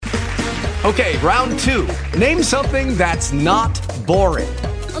Okay, round 2. Name something that's not boring.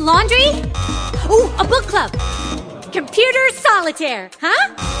 A laundry? Ooh, a book club. Computer solitaire,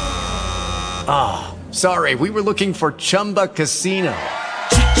 huh? Ah, sorry, we were looking for Chumba Casino.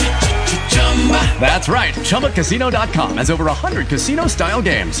 That's right, ChumbaCasino.com has over 100 casino-style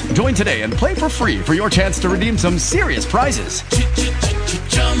games. Join today and play for free for your chance to redeem some serious prizes.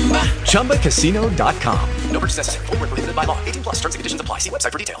 ChumbaCasino.com. No purchase necessary. Void where prohibited by law. 18 plus. Terms and conditions apply. See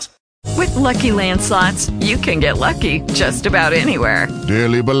website for details. With Lucky Land Slots, you can get lucky just about anywhere.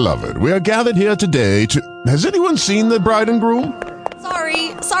 Dearly beloved, we are gathered here today to... Has anyone seen the bride and groom?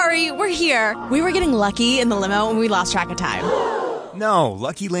 Sorry, we're here. We were getting lucky in the limo and we lost track of time. No,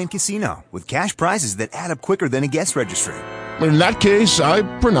 Lucky Land Casino, with cash prizes that add up quicker than a guest registry. In that case, I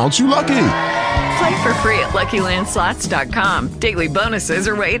pronounce you lucky. Play for free at LuckyLandSlots.com. Daily bonuses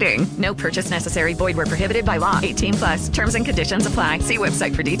are waiting. No purchase necessary. Void where prohibited by law. 18 plus. Terms and conditions apply. See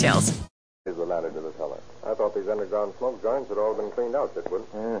website for details. Here's the ladder to the cellar. I thought these underground smoke joints had all been cleaned out, Chitwood.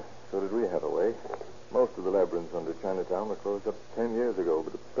 Yeah, so did we, Hathaway. Most of the labyrinths under Chinatown were closed up 10 years ago,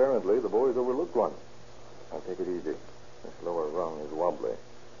 but apparently the boys overlooked one. Now take it easy. This lower rung is wobbly.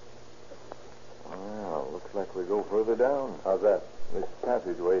 Well, looks like we go further down. How's that? This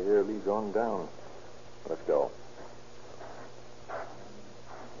passageway here leads on down. Let's go.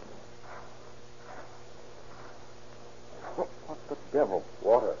 What the devil?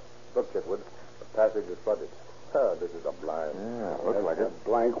 Water. Look, Chitwood. The passage is flooded. Oh, this is a blind. Yeah, looks like it.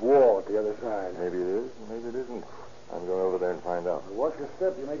 Blank wall at the other side. Maybe it is, maybe it isn't. I'm going over there and find out. Watch your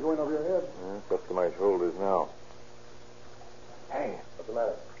step. You may go in over your head. Yeah, it's up to my shoulders now. Hey, What's the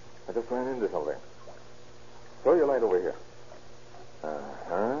matter? I just ran into something. Throw your light over here.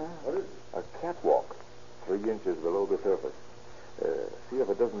 Uh-huh. What is it? A catwalk, 3 inches below the surface. See if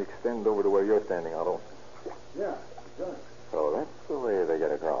it doesn't extend over to where you're standing, Otto. Yeah, it does. So that's the way they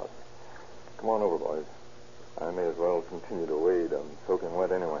get across. Come on over, boys. I may as well continue to wade. I'm soaking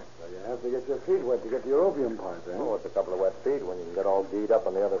wet anyway. Well, you have to get your feet wet to get to your opium part, then. Oh, it's a couple of wet feet when you can get all beat up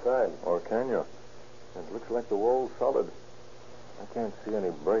on the other side. Or can you? It looks like the wall's solid. I can't see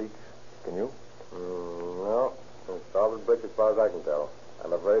any breaks. Can you? No. It's solid brick as far as I can tell.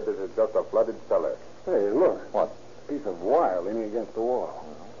 I'm afraid this is just a flooded cellar. Hey, look. What? A piece of wire leaning against the wall.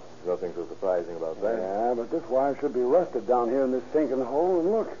 There's nothing so surprising about that. Yeah, but this wire should be rusted down here in this sinking hole, and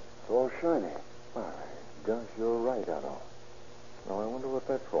look, it's all shiny. My gosh, you're right, Otto. Now, I wonder what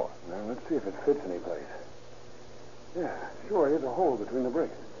that's for. Now, let's see if it fits any place. Yeah, sure, here's a hole between the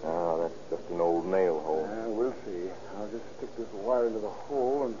bricks. Oh, that's just an old nail hole. We'll see. I'll just stick this wire into the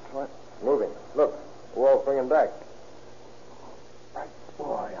hole and try... Moving. Look, the wall's swinging back. Right,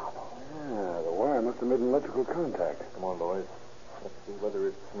 boy, Otto. Yeah, the wire must have made an electrical contact. Come on, boys. Let's see whether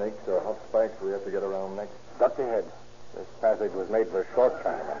it's snakes or hot spikes we have to get around next. Duck your head. This passage was made for short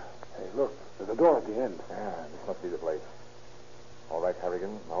travel. Hey, look, there's a door at the end. Yeah, this must be the place. All right,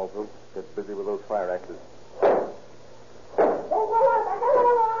 Harrigan, also get busy with those fire axes.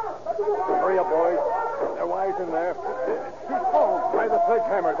 Hurry up, boys. They're wise in there. It's too strong. Try the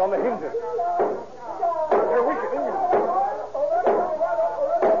sledgehammers on the hinges. They're weak.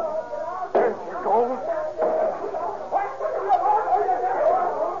 There she goes.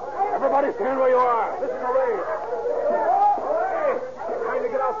 Everybody stand where you are. Listen to Ray. Hey, they're trying to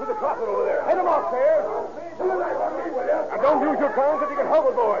get out through the closet over there. Head them off there. Now, don't use your guns if you can help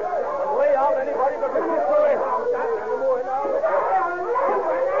it, boys. Lay out anybody but the way.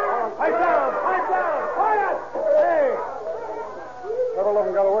 Pipe down! Pipe down! Quiet! Hey! Several of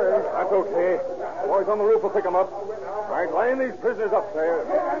them got away. That's okay. The boys on the roof will pick them up. All right, line these prisoners up there.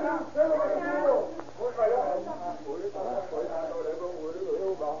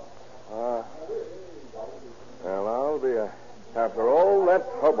 Well, I'll be after all that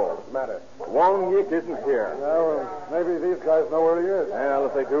trouble. What's the matter? Wong Yik isn't here. Well, maybe these guys know where he is. Well,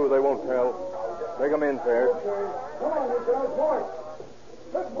 if they do, they won't tell. Take them in, Fair.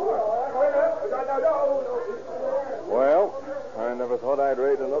 Well, I never thought I'd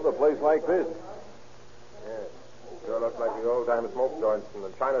raid another place like this. Yeah, sure looks like the old-time smoke joints from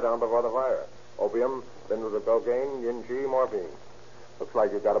the Chinatown before the fire. Opium, bindles of cocaine, yin chi, morphine. Looks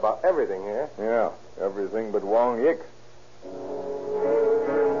like you've got about everything here. Yeah, everything but Wong Yik.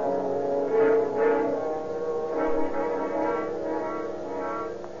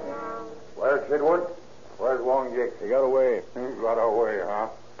 Where's Chitwood? Where's Wong Yik? He got away. He got away, huh?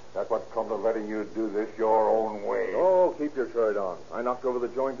 That's what comes of letting you do this your own way. Oh, keep your shirt on. I knocked over the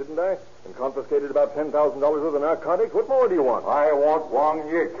joint, didn't I? And confiscated about $10,000 worth of narcotics. What more do you want? I want Wong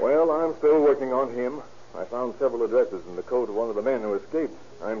Yik. Well, I'm still working on him. I found several addresses in the coat of one of the men who escaped.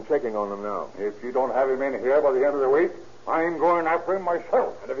 I'm checking on them now. If you don't have him in here by the end of the week, I'm going after him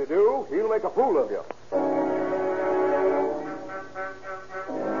myself. And if you do, he'll make a fool of you.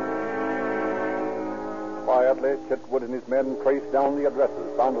 Quietly, Chitwood and his men trace down the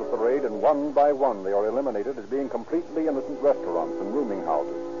addresses found at the raid, and one by one they are eliminated as being completely innocent restaurants and rooming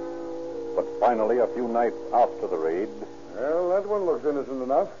houses. But finally, a few nights after the raid... Well, that one looks innocent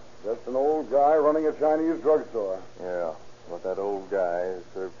enough. Just an old guy running a Chinese drugstore. Yeah, but that old guy has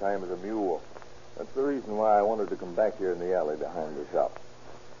served time as a mule. That's the reason why I wanted to come back here in the alley behind the shop.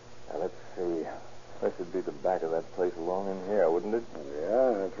 Now, let's see. This would be the back of that place along in here, wouldn't it?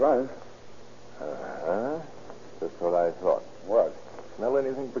 Yeah, that's right. Uh-huh. Just what I thought. What? Smell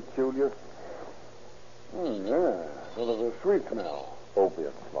anything peculiar? Yeah, sort of a sweet smell.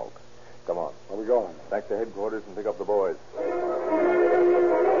 Opium smoke. Come on. Where we going? Back to headquarters and pick up the boys.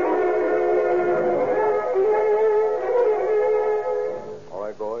 All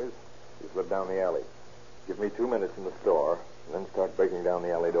right, boys. You slip down the alley. Give me 2 minutes in the store, and then start breaking down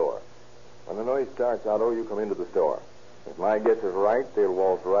the alley door. When the noise starts, Otto, you come into the store. If my guess is right, they'll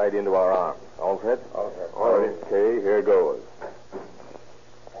waltz right into our arms. All set? All set. All right. Okay, here goes.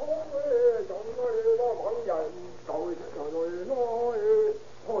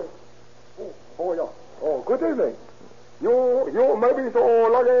 Oh, good evening. You maybe so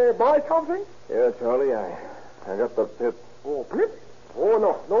like buy something? Yeah, Charlie, I got the pip. Oh, pip? Oh,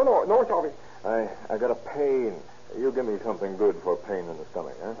 no, Charlie. I got a pain. You give me something good for pain in the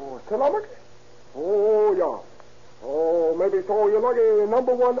stomach, huh? Oh, stomach? Oh, yeah. Oh, maybe so you like a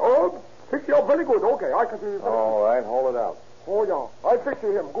number one herb? Fix you up very good. Okay, I can do it. All right, hold it out. Oh, yeah. I fix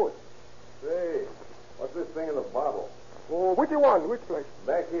you him good. Say, what's this thing in the bottle? Oh, which one? Which place?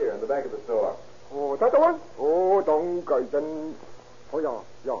 Back here, in the back of the store. Oh, that the one? Oh, don't go then. Oh, yeah.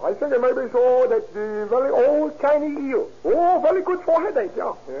 I think it may be so that the very old Chinese eel. Oh, very good for headache,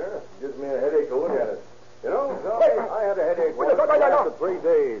 yeah. Yeah, gives me a headache to look at it. You know, Charlie, I had a headache once after 3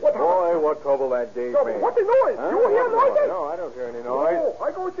 days. Boy, what trouble that gave me. What's the noise? Huh? You hear noises? No, I don't hear any noise. Oh,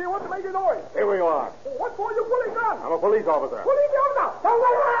 I go see what's making noise. Here we are. Oh, what for you pulling gun? I'm a police officer. Police officer!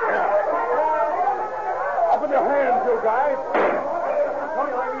 Up in your hands, you guys.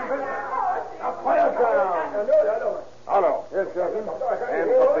 Now, fire down. Otto. Yes, Captain.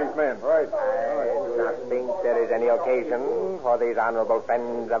 Hands up these men. Right. I do not think there is any occasion for these honorable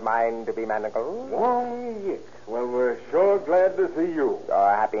friends of mine to be manacled. Why, yes. Well, we're sure glad to see you. Your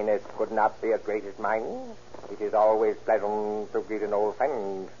happiness could not be as great as mine. It is always pleasant to greet an old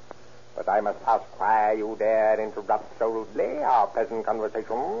friend. But I must ask why you dare interrupt so rudely our pleasant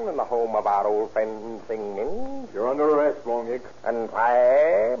conversation in the home of our old friend Sing Min. You're under arrest, Wong-Yik. And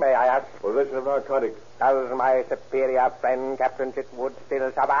why, may I ask? Possession of narcotics. Does my superior friend, Captain Chitwood,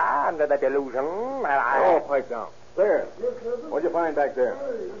 still suffer under the delusion that I... Oh, pipe down. There. What'd you find back there?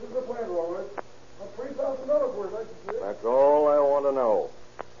 Hey, this is the plant, all right. $3,000 worth, I can see. That's all I want to know.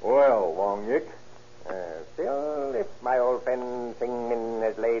 Well, Wong-Yik. Still, if my old friend Sing Min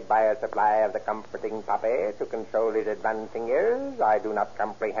is laid by a supply of the comforting poppy to console his advancing years, I do not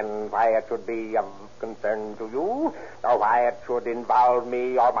comprehend why it should be of concern to you, or why it should involve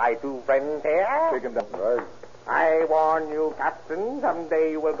me or my two friends here. Take him down. Right. I warn you, Captain,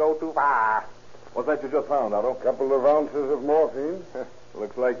 someday you will go too far. What's that you just found, Otto? Couple of ounces of morphine.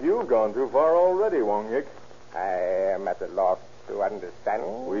 Looks like you've gone too far already, Wong-Yik. I am at a loss to understand.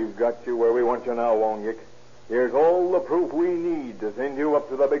 We've got you where we want you now, Wong-Yik. Here's all the proof we need to send you up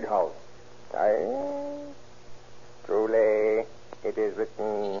to the big house. Truly, it is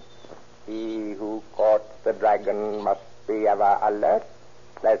written, he who caught the dragon must be ever alert,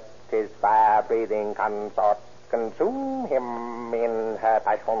 lest his fire-breathing consort consume him in her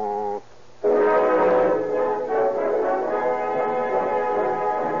passion.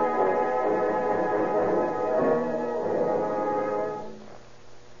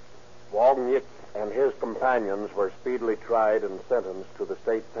 Wong-Yik and his companions were speedily tried and sentenced to the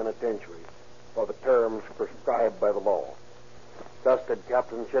state penitentiary for the terms prescribed by the law. Thus did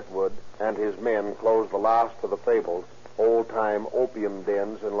Captain Chitwood and his men close the last of the fabled old-time opium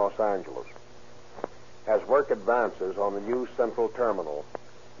dens in Los Angeles. As work advances on the new central terminal,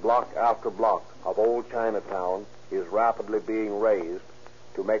 block after block of old Chinatown is rapidly being raised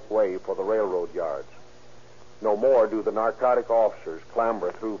to make way for the railroad yards. No more do the narcotic officers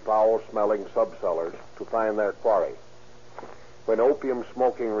clamber through foul-smelling subcellars to find their quarry. When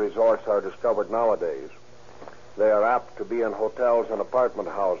opium-smoking resorts are discovered nowadays, they are apt to be in hotels and apartment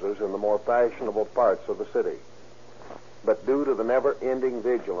houses in the more fashionable parts of the city. But due to the never-ending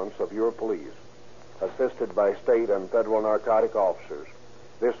vigilance of your police, assisted by state and federal narcotic officers,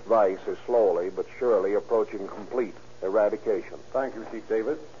 this vice is slowly but surely approaching complete eradication. Thank you, Chief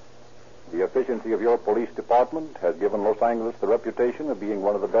Davis. The efficiency of your police department has given Los Angeles the reputation of being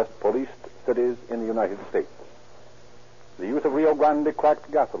one of the best policed cities in the United States. The use of Rio Grande cracked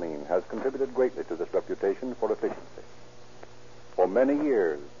gasoline has contributed greatly to this reputation for efficiency. For many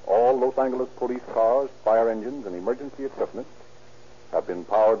years, all Los Angeles police cars, fire engines, and emergency equipment have been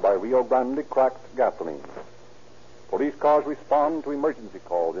powered by Rio Grande cracked gasoline. Police cars respond to emergency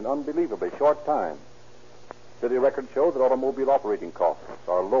calls in unbelievably short time. City records show that automobile operating costs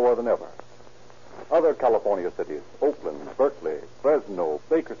are lower than ever. Other California cities, Oakland, Berkeley, Fresno,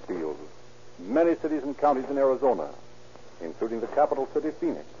 Bakersfield, many cities and counties in Arizona, including the capital city,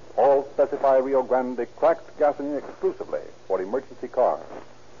 Phoenix, all specify Rio Grande cracked gasoline exclusively for emergency cars.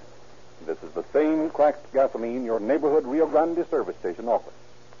 This is the same cracked gasoline your neighborhood Rio Grande service station offers.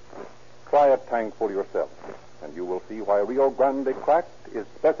 Try a tankful yourself, and you will see why Rio Grande cracked is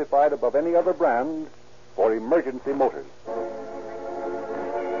specified above any other brand for emergency motors.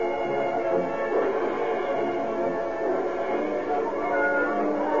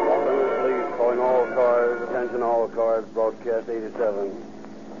 Calling all cars, attention all cars, broadcast 87.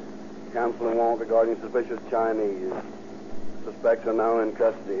 Canceling warrant regarding suspicious Chinese. Suspects are now in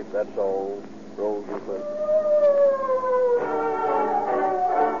custody. That's all. Rolls and clips.